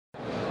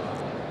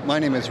My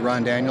name is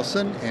Ron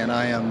Danielson, and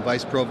I am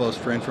Vice Provost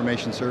for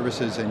Information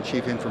Services and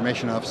Chief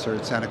Information Officer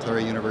at Santa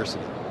Clara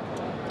University.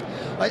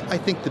 I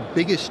think the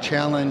biggest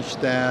challenge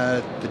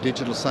that the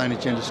digital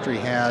signage industry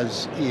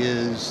has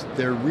is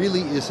there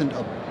really isn't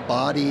a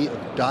body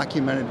of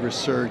documented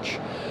research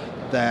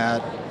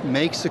that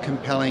makes a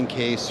compelling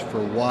case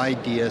for why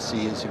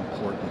DSE is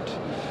important.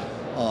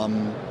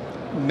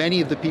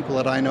 Many of the people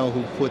that I know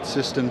who put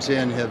systems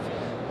in have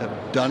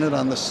done it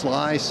on the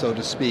sly, so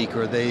to speak,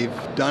 or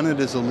they've done it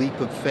as a leap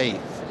of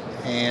faith.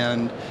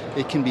 And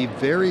it can be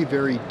very,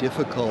 very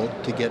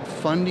difficult to get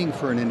funding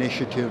for an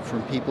initiative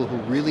from people who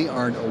really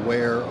aren't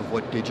aware of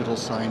what digital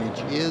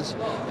signage is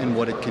and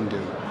what it can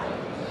do.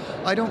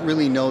 I don't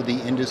really know the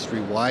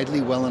industry widely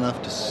well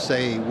enough to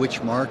say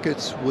which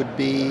markets would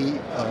be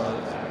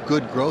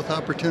good growth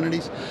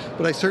opportunities,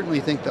 but I certainly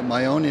think that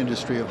my own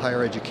industry of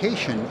higher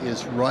education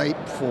is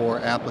ripe for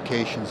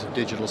applications of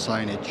digital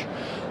signage.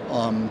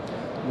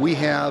 We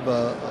have,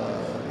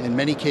 in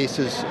many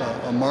cases,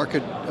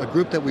 a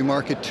group that we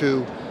market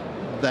to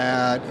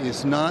that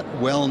is not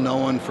well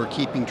known for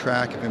keeping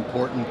track of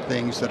important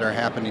things that are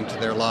happening to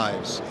their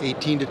lives.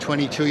 18 to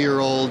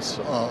 22-year-olds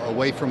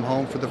away from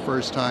home for the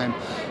first time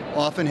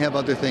often have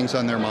other things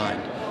on their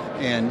mind.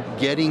 And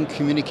getting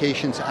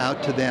communications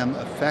out to them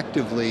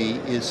effectively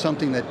is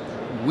something that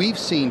we've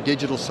seen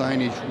digital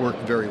signage work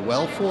very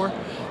well for,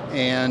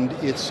 and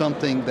it's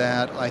something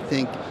that I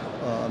think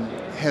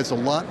has a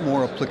lot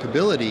more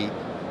applicability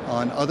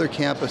on other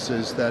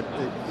campuses that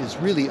is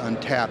really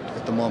untapped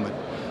at the moment.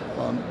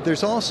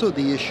 There's also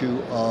the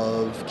issue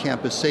of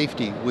campus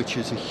safety, which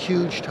is a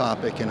huge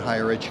topic in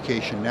higher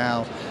education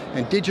now,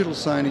 and digital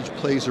signage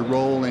plays a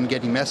role in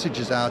getting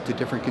messages out to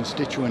different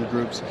constituent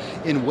groups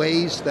in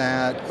ways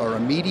that are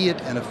immediate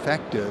and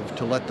effective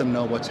to let them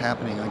know what's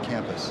happening on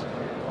campus.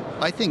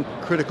 I think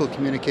critical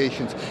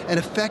communications, and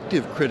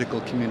effective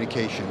critical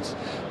communications,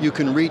 you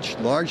can reach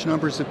large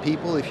numbers of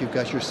people if you've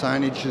got your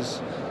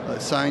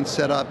signs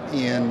set up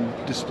in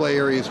display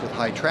areas with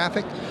high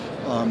traffic.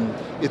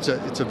 It's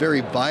a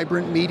very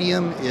vibrant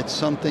medium. It's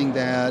something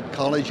that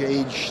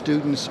college-age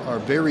students are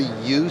very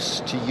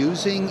used to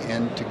using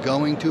and to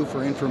going to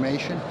for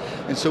information.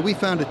 And so we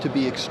found it to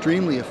be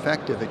extremely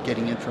effective at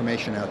getting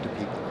information out to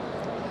people.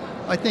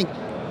 I think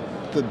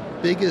the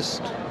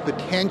biggest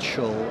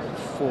potential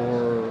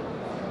for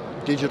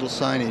digital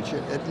signage,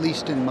 at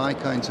least in my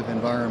kinds of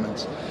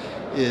environments,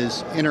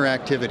 is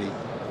interactivity.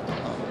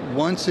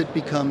 Once it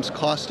becomes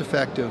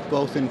cost-effective,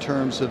 both in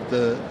terms of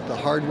the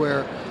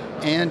hardware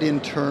and in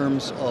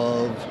terms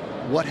of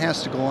what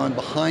has to go on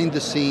behind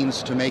the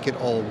scenes to make it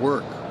all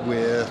work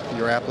with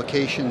your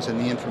applications and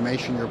the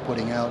information you're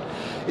putting out,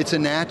 it's a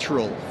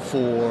natural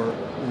for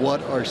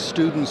what our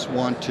students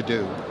want to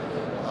do.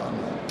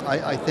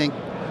 I think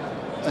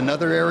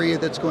another area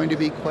that's going to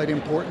be quite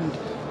important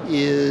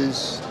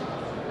is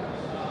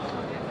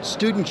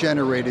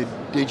student-generated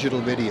digital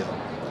video.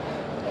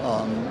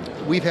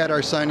 We've had our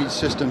signage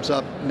systems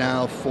up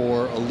now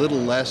for a little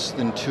less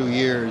than 2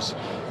 years,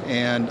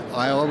 and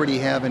I already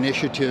have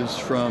initiatives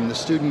from the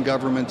student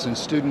governments and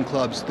student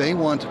clubs. They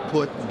want to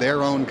put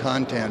their own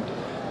content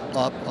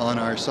up on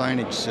our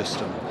signage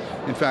system.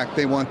 In fact,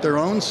 they want their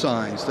own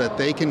signs that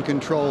they can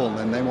control,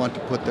 and they want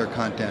to put their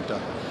content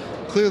up.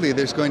 Clearly,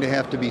 there's going to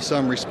have to be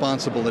some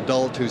responsible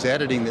adult who's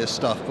editing this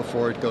stuff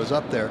before it goes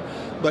up there,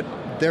 but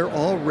they're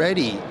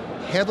already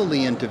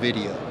heavily into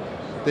video.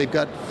 They've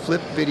got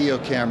flip video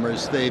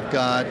cameras, they've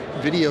got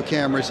video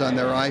cameras on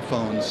their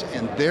iPhones,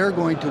 and they're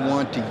going to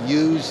want to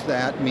use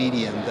that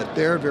medium that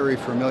they're very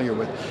familiar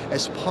with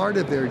as part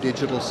of their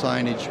digital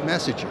signage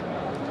messaging.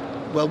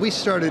 Well, we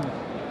started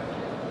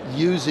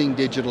using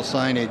digital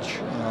signage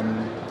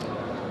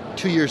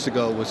 2 years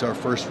ago was our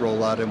first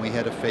rollout, and we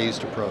had a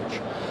phased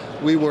approach.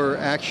 We were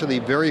actually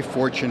very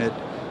fortunate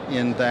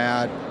in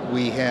that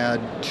we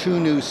had 2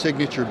 new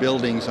signature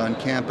buildings on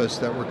campus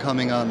that were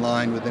coming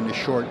online within a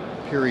short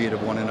period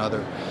of one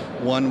another.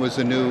 One was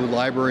a new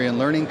library and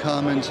learning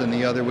commons, and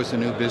the other was a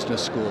new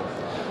business school.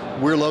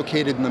 We're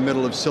located in the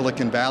middle of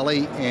Silicon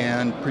Valley,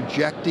 and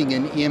projecting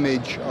an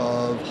image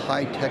of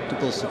high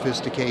technical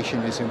sophistication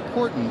is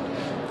important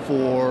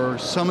for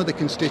some of the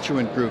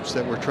constituent groups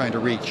that we're trying to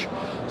reach.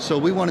 So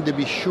we wanted to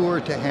be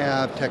sure to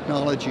have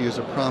technology as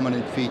a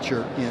prominent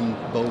feature in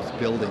both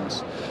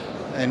buildings.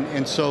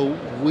 And so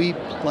we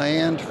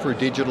planned for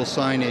digital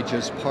signage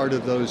as part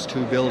of those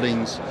 2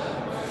 buildings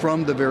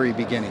from the very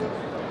beginning.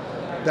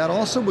 That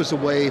also was a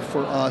way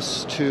for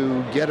us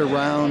to get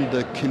around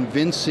the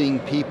convincing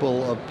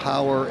people of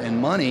power and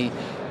money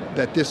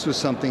that this was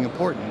something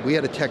important. We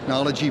had a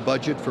technology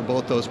budget for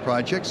both those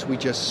projects. We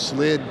just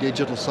slid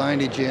digital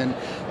signage in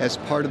as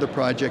part of the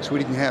projects. We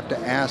didn't have to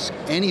ask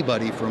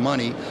anybody for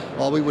money.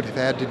 All we would have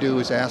had to do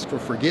is ask for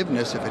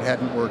forgiveness if it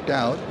hadn't worked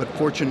out, but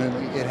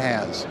fortunately it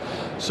has.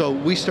 So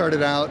we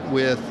started out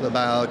with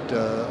about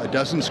a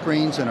dozen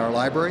screens in our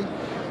library.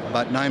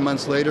 About 9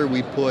 months later,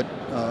 we put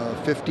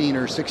 15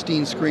 or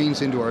 16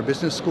 screens into our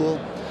business school.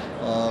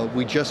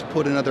 We just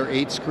put another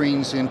 8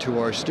 screens into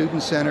our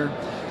student center.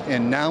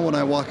 And now when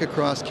I walk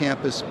across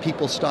campus,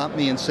 people stop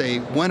me and say,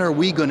 when are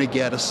we going to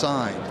get a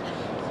sign?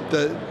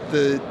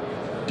 The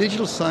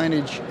Digital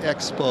Signage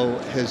Expo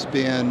has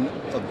been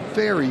a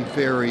very,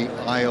 very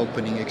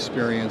eye-opening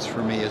experience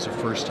for me as a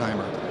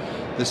first-timer.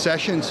 The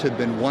sessions have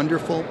been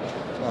wonderful.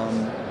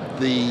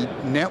 The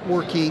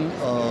networking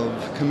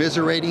of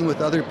commiserating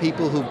with other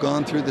people who've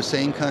gone through the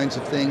same kinds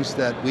of things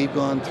that we've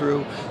gone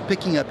through,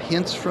 picking up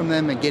hints from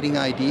them and getting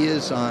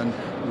ideas on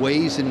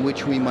ways in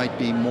which we might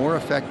be more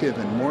effective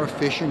and more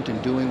efficient in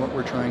doing what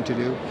we're trying to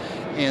do.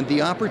 And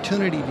the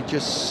opportunity to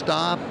just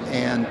stop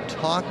and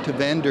talk to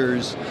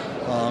vendors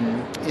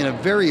in a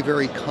very,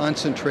 very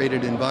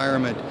concentrated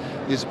environment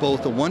is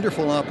both a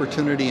wonderful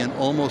opportunity and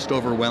almost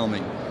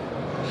overwhelming.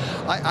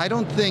 I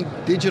don't think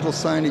digital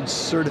signage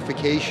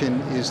certification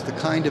is the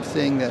kind of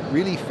thing that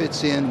really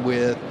fits in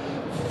with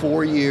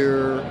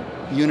four-year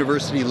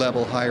university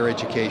level higher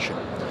education.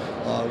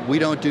 We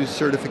don't do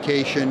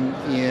certification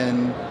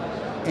in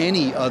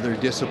any other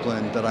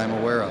discipline that I'm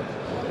aware of.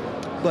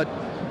 But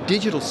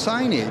digital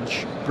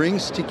signage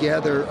brings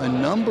together a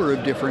number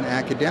of different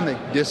academic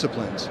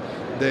disciplines.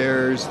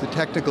 There's the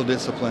technical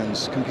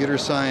disciplines, computer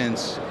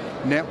science,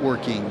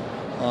 networking,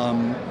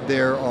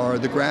 there are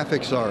the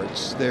graphics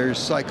arts, there's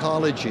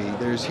psychology,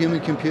 there's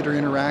human-computer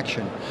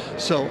interaction.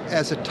 So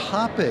as a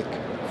topic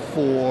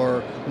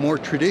for more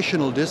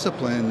traditional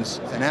disciplines,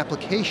 an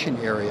application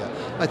area,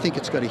 I think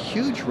it's got a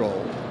huge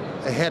role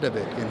ahead of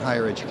it in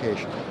higher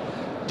education.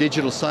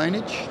 Digital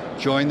signage,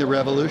 join the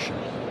revolution.